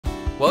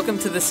Welcome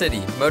to the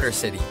city, Motor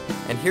City,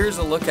 and here's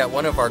a look at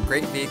one of our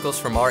great vehicles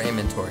from our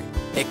inventory.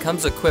 It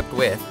comes equipped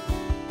with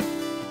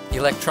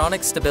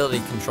electronic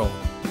stability control,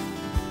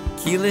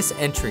 keyless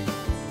entry,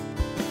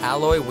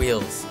 alloy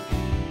wheels,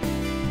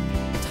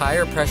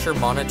 tire pressure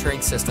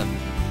monitoring system,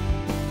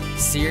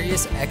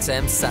 Sirius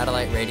XM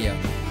satellite radio,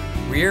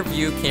 rear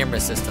view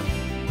camera system.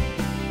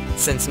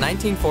 Since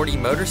 1940,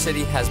 Motor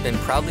City has been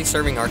proudly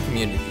serving our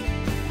community,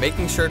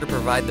 making sure to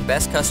provide the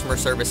best customer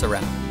service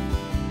around.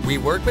 We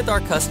work with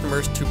our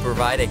customers to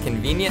provide a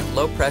convenient,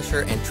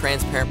 low-pressure, and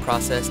transparent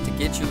process to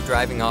get you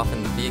driving off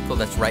in the vehicle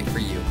that's right for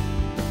you.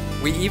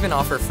 We even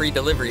offer free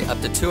delivery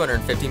up to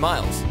 250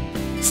 miles.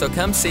 So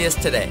come see us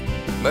today.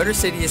 Motor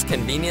City is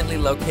conveniently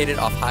located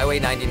off Highway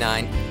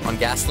 99 on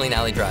Gasoline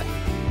Alley Drive.